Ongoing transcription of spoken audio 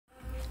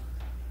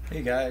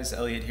Hey guys,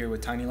 Elliot here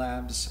with Tiny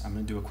Labs. I'm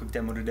going to do a quick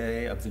demo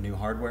today of the new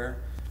hardware,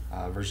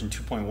 version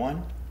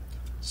 2.1.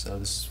 So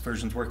this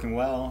version's working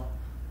well,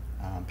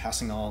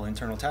 passing all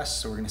internal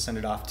tests, so we're going to send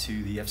it off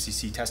to the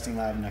FCC testing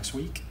lab next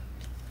week.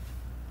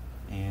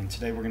 And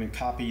today we're going to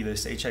copy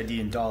this HID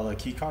Indala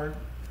key card.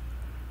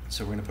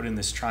 So we're going to put in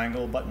this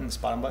triangle button, this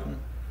bottom button.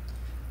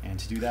 And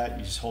to do that,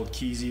 you just hold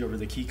Keysy over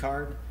the key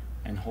card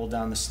and hold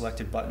down the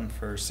selected button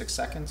for 6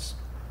 seconds.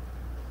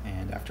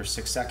 And after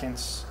 6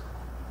 seconds,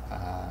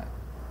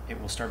 it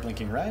will start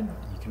blinking red.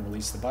 You can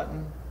release the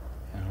button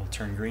and it'll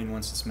turn green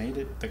once it's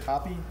made the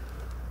copy.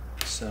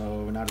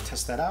 So now to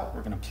test that out,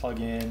 we're going to plug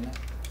in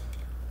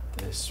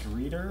this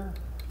reader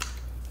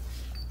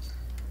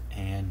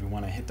and we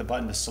want to hit the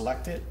button to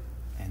select it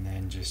and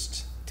then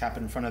just tap it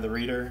in front of the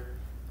reader,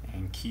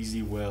 and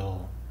Keysy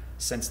will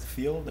sense the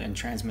field and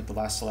transmit the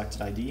last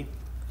selected ID.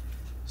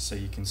 So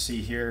you can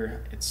see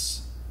here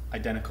it's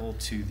identical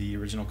to the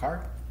original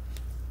card.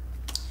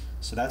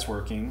 So that's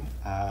working.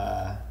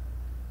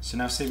 So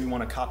now say we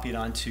want to copy it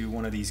onto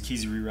one of these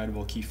Keysy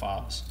rewritable key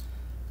fobs.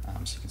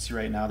 So you can see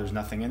right now there's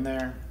nothing in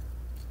there.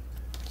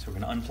 So we're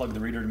going to unplug the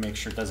reader to make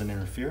sure it doesn't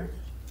interfere.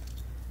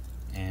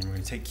 And we're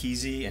going to take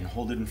Keysy and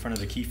hold it in front of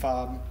the key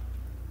fob.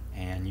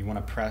 And you want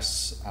to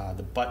press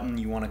the button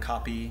you want to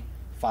copy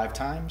 5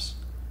 times.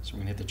 So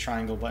we're going to hit the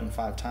triangle button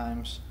 5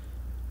 times.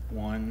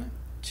 1,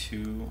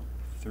 2,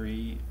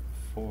 3,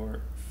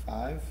 4,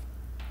 5.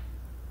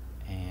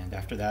 And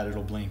after that,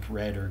 it'll blink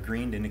red or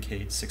green to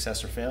indicate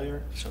success or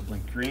failure. So it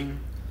blinked green,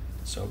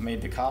 so it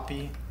made the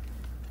copy.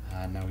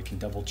 Now we can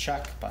double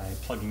check by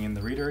plugging in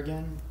the reader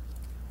again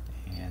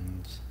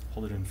and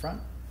hold it in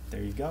front.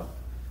 There you go.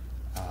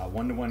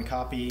 One-to-one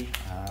copy.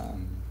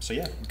 So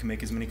yeah, we can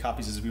make as many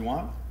copies as we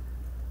want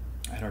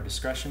at our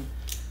discretion.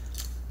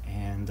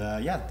 And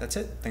yeah, that's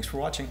it. Thanks for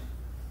watching.